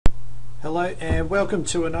Hello and welcome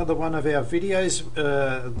to another one of our videos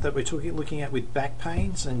that we're looking at with back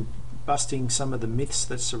pains and busting some of the myths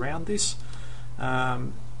that surround this.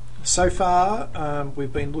 So far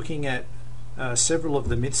we've been looking at several of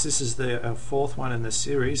the myths. This is our fourth one in the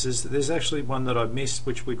series. There's actually one that I missed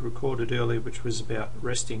which we'd recorded earlier, which was about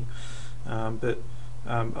resting, but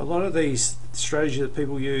a lot of these strategies that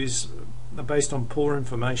people use are based on poor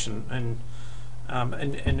information, and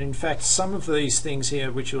in fact some of these things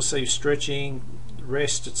here which you'll see, stretching,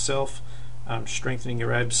 rest itself, strengthening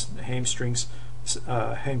your abs, hamstrings,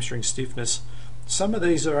 hamstring stiffness, some of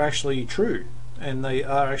these are actually true and they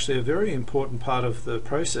are actually a very important part of the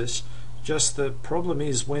process. Just the problem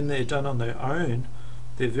is when they're done on their own,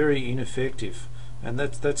 they're very ineffective, and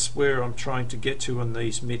that's where I'm trying to get to on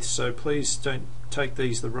these myths. So please don't take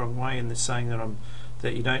these the wrong way in the saying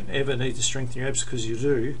that you don't ever need to strengthen your abs, because you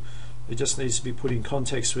do. It just needs to be put in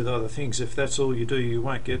context with other things. If that's all you do, you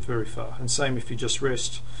won't get very far. And same if you just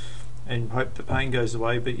rest and hope the pain goes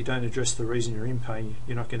away, but you don't address the reason you're in pain,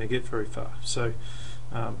 you're not going to get very far. So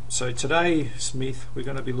today's myth, we're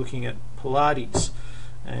going to be looking at Pilates,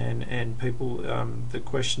 and people, the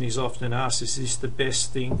question is often asked, is this the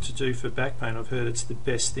best thing to do for back pain? I've heard it's the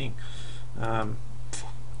best thing.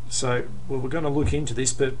 So we're going to look into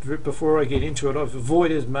this, but before I get into it, I've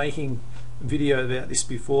avoided making video about this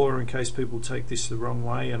before in case people take this the wrong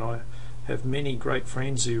way, and I have many great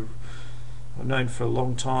friends who I've known for a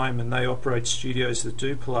long time, and they operate studios that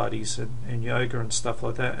do Pilates and yoga and stuff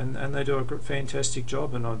like that, and they do a fantastic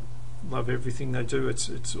job, and I love everything they do.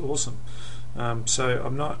 It's awesome. So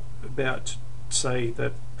I'm not about to say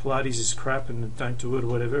that Pilates is crap and don't do it or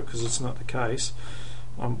whatever, because it's not the case.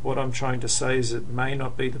 What I'm trying to say is it may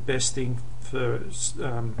not be the best thing for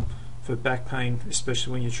back pain,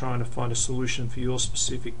 especially when you're trying to find a solution for your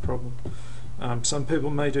specific problem. Some people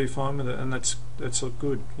may do fine with it, and that's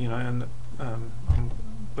good, you know, and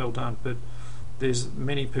well done. But there's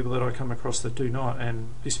many people that I come across that do not, and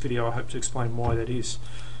this video I hope to explain why that is.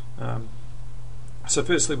 So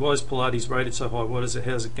firstly, why is Pilates rated so high? How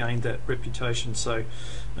has it gained that reputation? So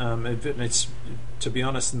it's, to be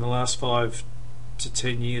honest, in the last 5 to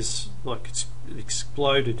 10 years, like, it's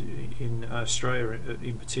exploded in Australia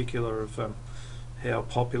in particular, of how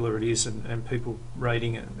popular it is, and people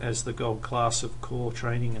rating it as the gold class of core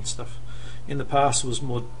training and stuff. In the past it was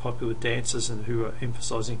more popular with dancers and who are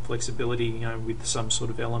emphasizing flexibility, you know, with some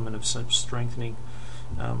sort of element of strengthening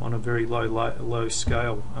on a very low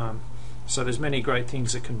scale. So there's many great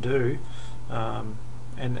things it can do,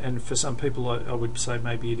 and for some people I would say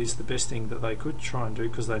maybe it is the best thing that they could try and do,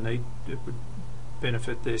 because it would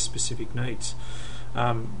benefit their specific needs.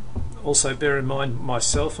 Also bear in mind,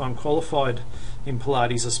 myself, I'm qualified in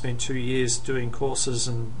Pilates. I spent 2 years doing courses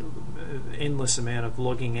and endless amount of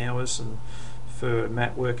logging hours and for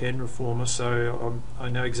mat work and reformer, so I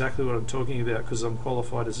know exactly what I'm talking about because I'm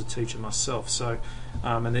qualified as a teacher myself. So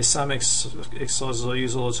and there's some exercises I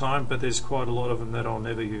use all the time, but there's quite a lot of them that I'll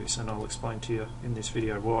never use, and I'll explain to you in this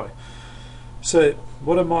video why. So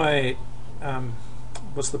what are my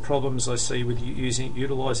what's the problems I see with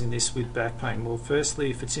utilising this with back pain? Well, firstly,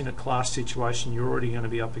 if it's in a class situation, you're already going to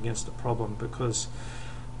be up against a problem, because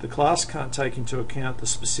the class can't take into account the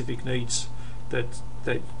specific needs that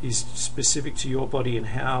is specific to your body and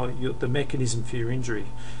how the mechanism for your injury,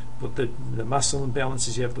 what the muscle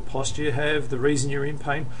imbalances you have, the posture you have, the reason you're in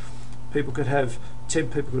pain. 10 people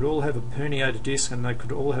could all have a herniated disc, and they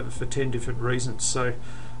could all have it for 10 different reasons. So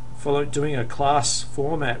doing a class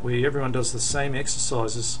format where everyone does the same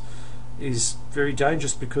exercises is very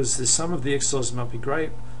dangerous, because there's some of the exercises might be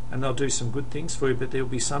great and they'll do some good things for you, but there'll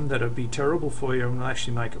be some that'll be terrible for you and will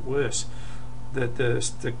actually make it worse.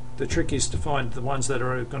 The trick is to find the ones that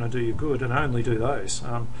are going to do you good and only do those.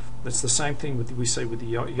 It's the same thing we see with the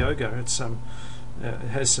yoga. It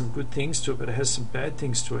has some good things to it, but it has some bad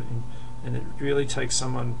things to it, and it really takes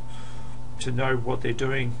someone to know what they're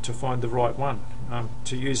doing to find the right one.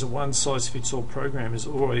 To use a one-size-fits-all program is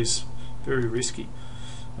always very risky.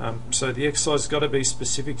 So the exercise has got to be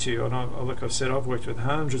specific to you. And like I've said, I've worked with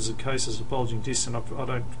hundreds of cases of bulging discs, and I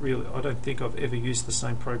don't think I've ever used the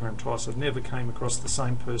same program twice. I've never came across the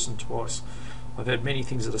same person twice. I've had many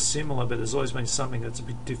things that are similar, but there's always been something that's a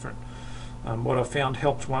bit different. What I found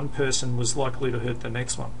helped one person was likely to hurt the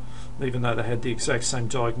next one, even though they had the exact same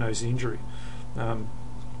diagnosed injury.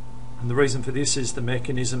 And the reason for this is the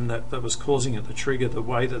mechanism that was causing it, the trigger, the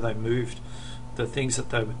way that they moved, the things that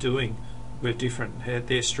they were doing were different.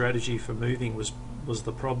 Their strategy for moving was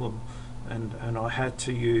the problem, and I had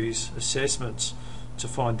to use assessments to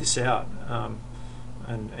find this out,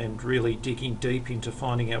 and really digging deep into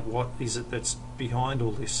finding out what is it that's behind all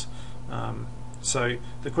this. So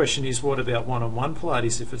the question is, what about one-on-one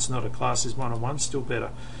Pilates? If it's not a class, is one-on-one still better?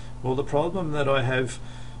 Well, the problem that I have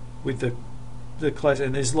with the class,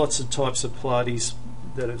 and there's lots of types of Pilates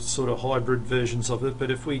that are sort of hybrid versions of it,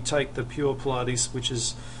 but if we take the pure Pilates, which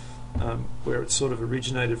is where it sort of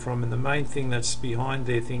originated from, and the main thing that's behind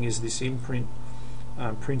their thing is this imprint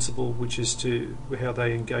principle, which is to how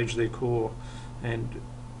they engage their core. And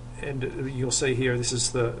you'll see here, this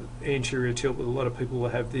is the anterior tilt. A lot of people will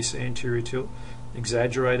have this anterior tilt,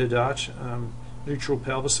 exaggerated arch, neutral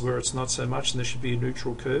pelvis where it's not so much, and there should be a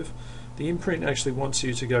neutral curve. The imprint actually wants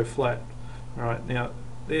you to go flat. All right, now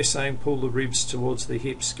they're saying pull the ribs towards the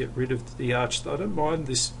hips, get rid of the arch. I don't mind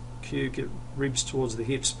this cue, get ribs towards the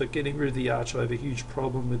hips, but getting rid of the arch, I have a huge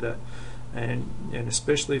problem with that. And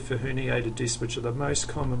especially for herniated discs, which are the most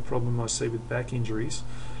common problem I see with back injuries,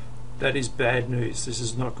 that is bad news. This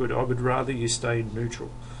is not good. I would rather you stay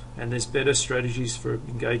neutral, and there's better strategies for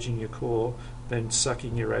engaging your core than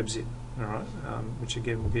sucking your abs in, all right, which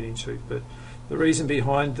again we'll get into. But the reason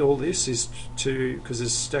behind all this is because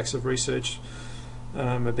there's stacks of research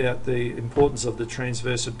about the importance of the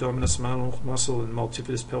transverse abdominis muscle and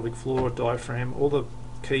multifidus pelvic floor, diaphragm, all the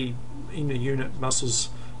key inner unit muscles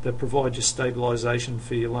that provide your stabilization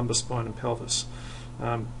for your lumbar spine and pelvis.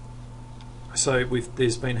 So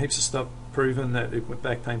there's been heaps of stuff proven that with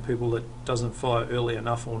back pain people that doesn't fire early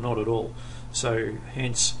enough or not at all. So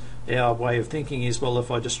hence our way of thinking is, well,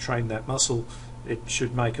 if I just train that muscle, it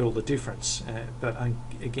should make all the difference. But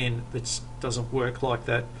again, it doesn't work like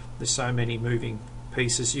that. There's so many moving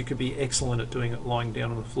pieces. You could be excellent at doing it lying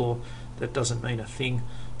down on the floor. That doesn't mean a thing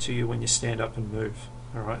to you when you stand up and move.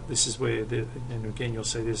 All right, this is where, and again you'll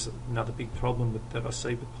see there's another big problem that I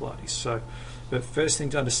see with Pilates. So, the first thing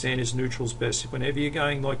to understand is neutral's best. Whenever you're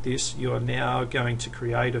going like this, you are now going to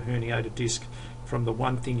create a herniated disc from the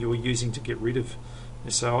one thing you were using to get rid of.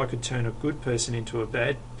 And so I could turn a good person into a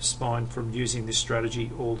bad spine from using this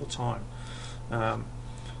strategy all the time.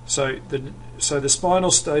 So the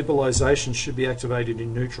spinal stabilization should be activated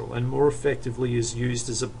in neutral, and more effectively is used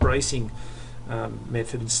as a bracing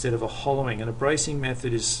method instead of a hollowing. And a bracing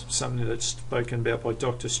method is something that's spoken about by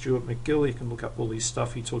Dr. Stuart McGill. You can look up all his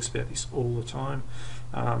stuff. He talks about this all the time,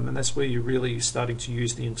 and that's where you're really starting to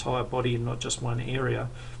use the entire body and not just one area.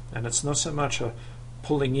 And it's not so much a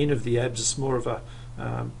pulling in of the abs, it's more of a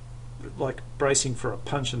like bracing for a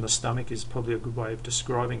punch in the stomach is probably a good way of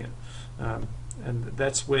describing it. And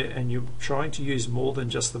that's where, and you're trying to use more than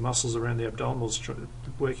just the muscles around the abdominals,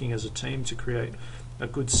 working as a team to create a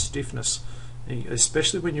good stiffness,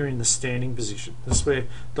 especially when you're in the standing position. That's where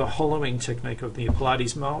the hollowing technique of the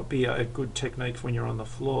Pilates might be a good technique when you're on the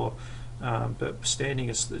floor, but standing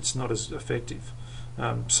it's not as effective.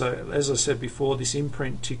 So as I said before, this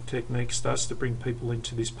imprint technique starts to bring people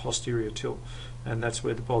into this posterior tilt, and that's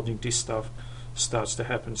where the bulging disc stuff starts to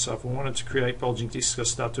happen. So if I wanted to create bulging discs, I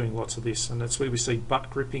start doing lots of this, and that's where we see butt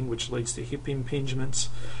gripping, which leads to hip impingements,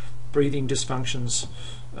 breathing dysfunctions,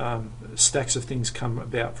 stacks of things come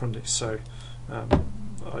about from this. So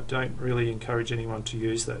I don't really encourage anyone to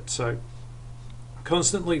use that. So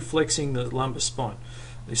constantly flexing the lumbar spine.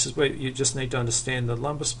 This is where you just need to understand the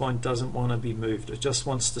lumbar spine doesn't want to be moved. It just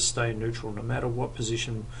wants to stay neutral no matter what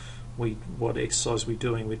position what exercise we're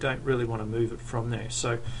doing. We don't really want to move it from there.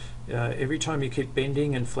 So every time you keep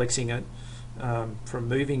bending and flexing it, from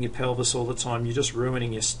moving your pelvis all the time, you're just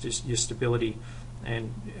ruining your stability,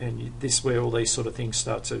 and this is where all these sort of things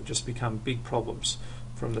start to just become big problems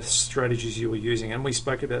from the strategies you were using. And we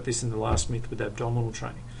spoke about this in the last myth with abdominal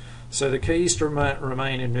training. So the key is to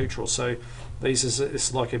remain in neutral. So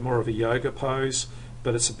it's like more of a yoga pose,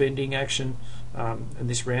 but it's a bending action, and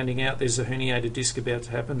this rounding out. There's a herniated disc about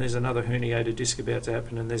to happen, there's another herniated disc about to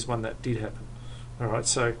happen, and there's one that did happen. Alright,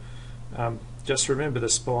 so just remember the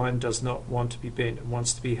spine does not want to be bent, it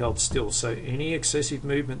wants to be held still. So any excessive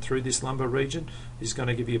movement through this lumbar region is going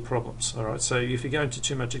to give you problems. Alright, so if you go into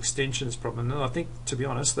too much extension, it's a problem. And I think, to be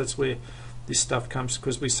honest, that's where this stuff comes,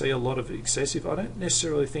 because we see a lot of excessive. I don't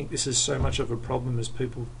necessarily think this is so much of a problem as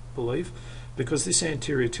people believe, because this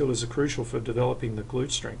anterior tilt is crucial for developing the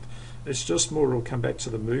glute strength. It's just more, will come back to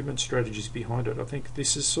the movement strategies behind it. I think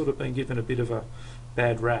this has sort of been given a bit of a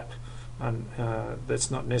bad rap, and that's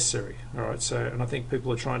not necessary. All right, so, and I think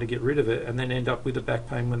people are trying to get rid of it and then end up with a back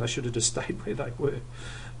pain when they should have just stayed where they were.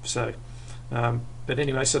 So, but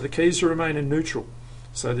anyway, so the keys to remain in neutral.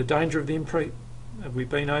 So the danger of the imprint we've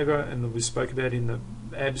been over, and we spoke about in the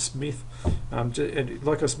abs myth. And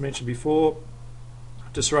like I mentioned before,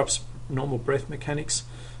 disrupts normal breath mechanics.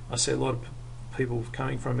 I see a lot of people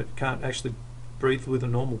coming from it can't actually breathe with a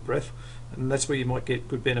normal breath, and that's where you might get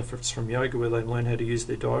good benefits from yoga, where they learn how to use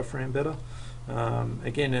their diaphragm better.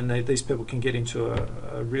 Again, and these people can get into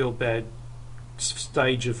a real bad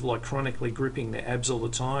stage of like chronically gripping their abs all the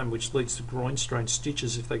time, which leads to groin strain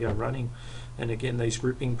stitches if they go running. And again, these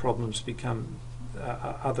gripping problems become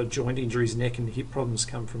other joint injuries, neck and hip problems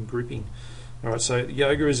come from gripping. All right, so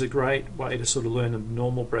yoga is a great way to sort of learn a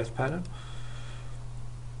normal breath pattern.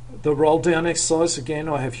 The roll down exercise, again,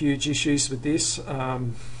 I have huge issues with this. I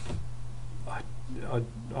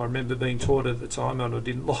remember being taught at the time, and I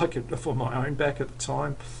didn't like it for my own back at the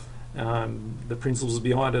time. The principles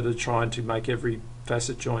behind it are trying to make every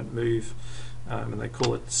facet joint move, and they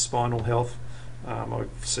call it spinal health. I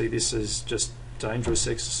see this as just dangerous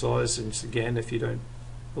exercise, and again, if you don't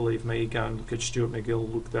believe me, go and look at Stuart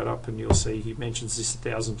McGill, look that up, and you'll see he mentions this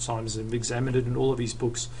 1,000 times and examined it in all of his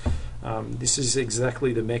books. This is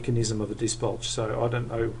exactly the mechanism of a disc bulge, so I don't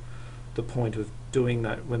know the point of doing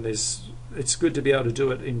that when it's good to be able to do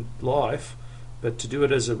it in life, but to do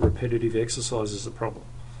it as a repetitive exercise is a problem.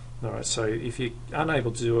 Alright, so if you're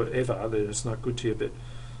unable to do it ever, then it's not good to you, but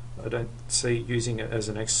I don't see using it as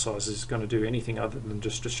an exercise is going to do anything other than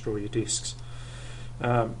just destroy your discs.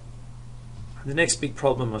 The next big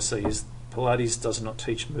problem I see is Pilates does not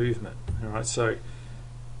teach movement. Alright, so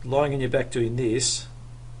lying on your back doing this,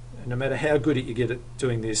 no matter how good you get at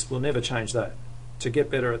doing this, will never change that. To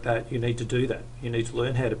get better at that, you need to do that. You need to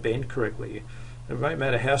learn how to bend correctly. It won't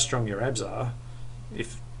matter how strong your abs are.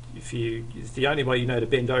 If the only way you know to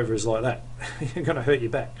bend over is like that, you're going to hurt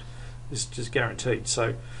your back. It's just guaranteed.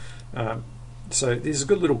 So there's a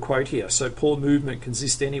good little quote here. So poor movement can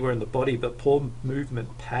exist anywhere in the body, but poor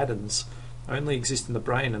movement patterns only exist in the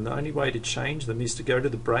brain, and the only way to change them is to go to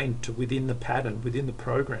the brain, to within the pattern, within the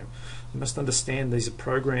program. You must understand these are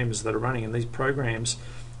programs that are running, and these programs,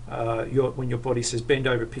 when your body says bend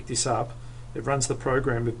over, pick this up, it runs the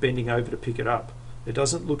program of bending over to pick it up. It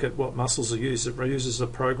doesn't look at what muscles are used. It uses a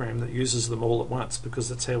program that uses them all at once, because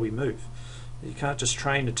that's how we move. You can't just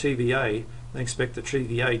train a TVA and expect the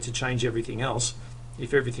TVA to change everything else.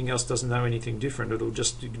 If everything else doesn't know anything different, it'll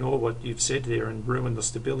just ignore what you've said there and ruin the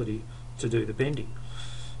stability to do the bending.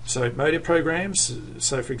 So motor programs,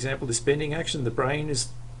 so for example this bending action, the brain is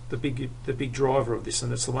the big driver of this,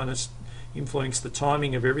 and it's the one that's influenced the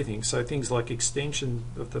timing of everything. So things like extension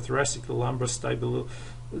of the thoracic, the lumbar stability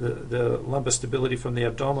from the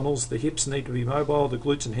abdominals, the hips need to be mobile, the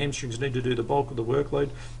glutes and hamstrings need to do the bulk of the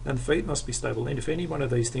workload, and the feet must be stable. And if any one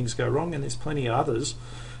of these things go wrong, and there's plenty of others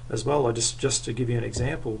as well, just to give you an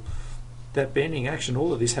example, that bending action,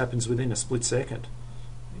 all of this happens within a split second.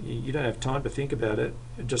 You don't have time to think about it,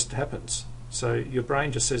 it just happens. So your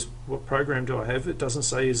brain just says, what program do I have? It doesn't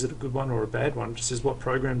say is it a good one or a bad one, it just says what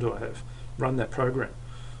program do I have? Run that program.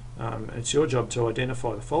 It's your job to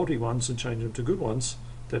identify the faulty ones and change them to good ones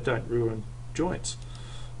that don't ruin joints.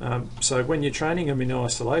 So when you're training them in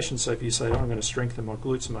isolation, so if you say, oh, I'm going to strengthen my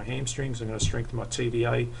glutes and my hamstrings, I'm going to strengthen my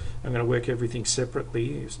TVA, I'm going to work everything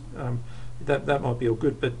separately, that might be all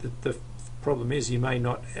good, but the problem is you may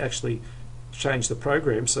not actually change the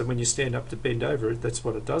program, so when you stand up to bend over, that's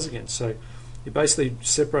what it does again. So you're basically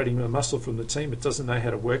separating the muscle from the team. It doesn't know how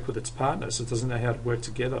to work with its partners, it doesn't know how to work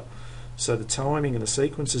together. So the timing and the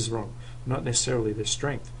sequence is wrong, not necessarily their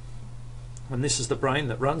strength. And this is the brain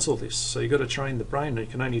that runs all this. So you've got to train the brain, and you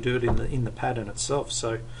can only do it in the pattern itself.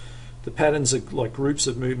 So the patterns are like groups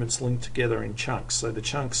of movements linked together in chunks. So the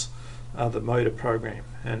chunks are the motor program,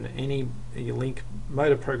 and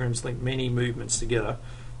motor programs link many movements together,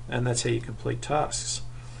 and that's how you complete tasks.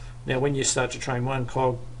 Now when you start to train one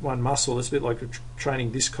cog, one muscle, it's a bit like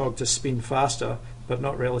training this cog to spin faster, but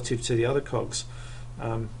not relative to the other cogs.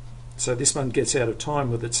 So this one gets out of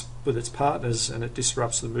time with its partners, and it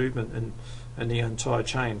disrupts the movement and the entire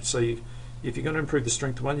chain. So if you're going to improve the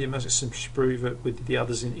strength of one, you must improve it with the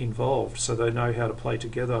others involved, so they know how to play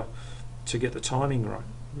together to get the timing right.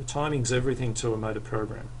 The timing's everything to a motor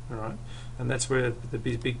program, all right? And that's where the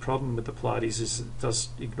big problem with the Pilates is it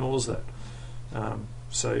ignores that.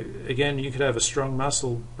 So again, you could have a strong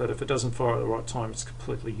muscle, but if it doesn't fire at the right time, it's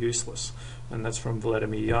completely useless. And that's from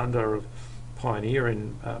Vladimir Janda, a pioneer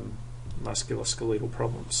in musculoskeletal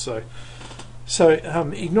problems. So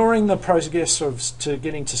ignoring the progress to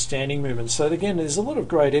getting to standing movements. So again, there's a lot of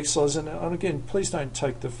great exercise, and again, please don't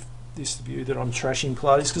take this view that I'm trashing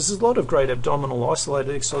Pilates, because there's a lot of great abdominal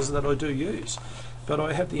isolated exercises that I do use, but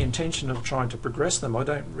I have the intention of trying to progress them. I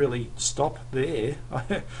don't really stop there.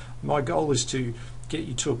 My goal is to get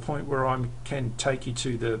you to a point where I can take you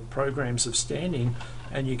to the programs of standing,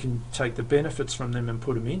 and you can take the benefits from them and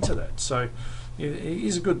put them into that. So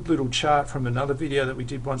here's a good little chart from another video that we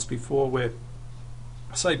did once before, where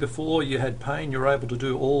say before you had pain, you're able to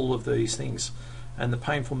do all of these things, and the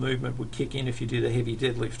painful movement would kick in if you did a heavy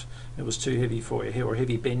deadlift. It was too heavy for you, or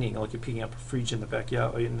heavy bending, like you're picking up a fridge in the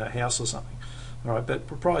backyard or in the house or something. All right, but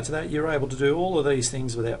prior to that, you're able to do all of these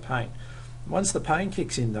things without pain. Once the pain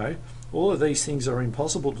kicks in, though, all of these things are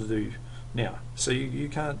impossible to do now. So you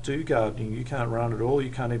can't do gardening, you can't run at all, you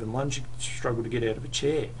can't even lunge, you struggle to get out of a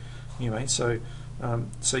chair. Anyway, so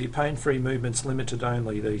your pain-free movement's limited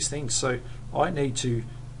only these things. So I need to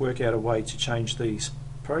work out a way to change these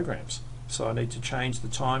programs. So I need to change the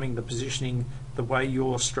timing, the positioning, the way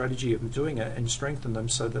your strategy of doing it, and strengthen them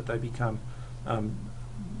so that they become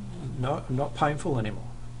not painful anymore.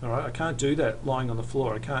 All right, I can't do that lying on the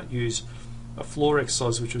floor. I can't use a floor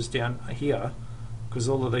exercise which was down here, because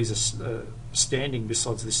all of these are standing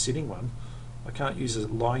besides this sitting one. I can't use a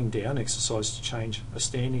lying down exercise to change a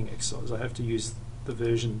standing exercise. I have to use the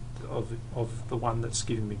version of the one that's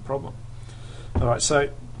giving me problem. All right, so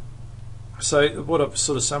what I've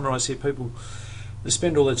sort of summarised here, people, they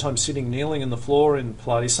spend all their time sitting, kneeling on the floor in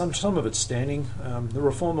Pilates. Some of it's standing. The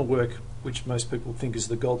reformer work, which most people think is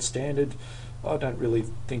the gold standard, I don't really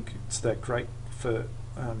think it's that great for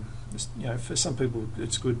for some people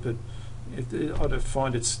it's good, but I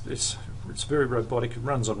find it's very robotic. It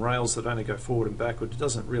runs on rails that only go forward and backward. It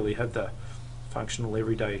doesn't really have the functional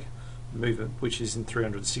everyday movement, which is in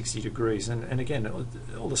 360 degrees. And again,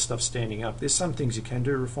 all the stuff standing up. There's some things you can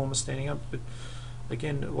do reformer standing up, but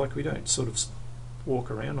again, like, we don't sort of walk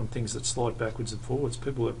around on things that slide backwards and forwards.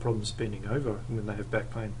 People have problems bending over when they have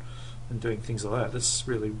back pain and doing things like that. That's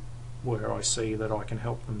really where I see that I can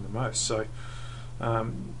help them the most. So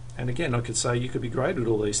and again, I could say you could be great at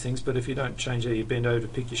all these things, but if you don't change how you bend over to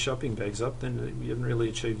pick your shopping bags up, then you haven't really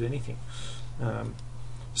achieved anything.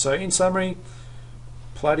 So in summary,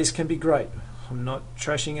 Pilates can be great. I'm not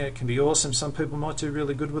trashing it. It can be awesome. Some people might do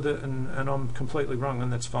really good with it, and I'm completely wrong,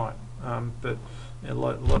 and that's fine. But a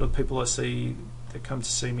lot of people I see that come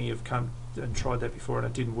to see me have come and tried that before, and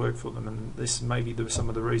it didn't work for them, and this may be some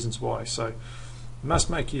of the reasons why. So you must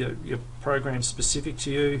make your program specific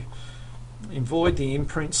to you. Avoid the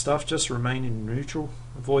imprint stuff, just remain in neutral.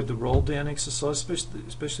 Avoid the roll down exercise,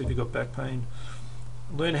 especially if you've got back pain.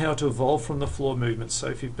 Learn how to evolve from the floor movements. So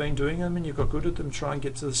if you've been doing them and you've got good at them, try and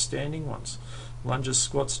get to the standing ones. Lunges,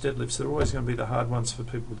 squats, deadlifts, they're always going to be the hard ones for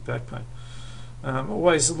people with back pain.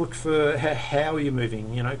 Always look for how you're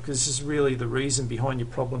moving, because this is really the reason behind your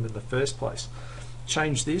problem in the first place.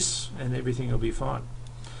 Change this and everything will be fine.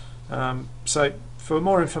 So for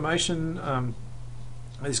more information,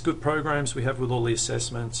 there's good programs we have with all the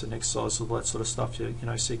assessments and exercises, all that sort of stuff. So you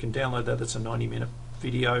can download that. That's a 90-minute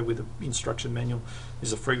video with an instruction manual.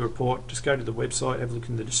 There's a free report. Just go to the website, have a look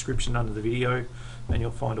in the description under the video, and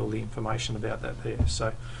you'll find all the information about that there.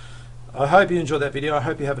 So I hope you enjoyed that video. I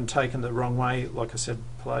hope you haven't taken the wrong way. Like I said,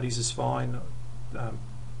 Pilates is fine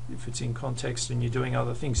if it's in context and you're doing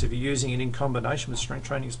other things. If you're using it in combination with strength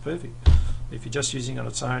training, it's perfect. If you're just using it on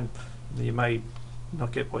its own, you may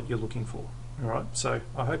not get what you're looking for. All right, so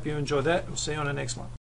I hope you enjoyed that. We'll see you on the next one.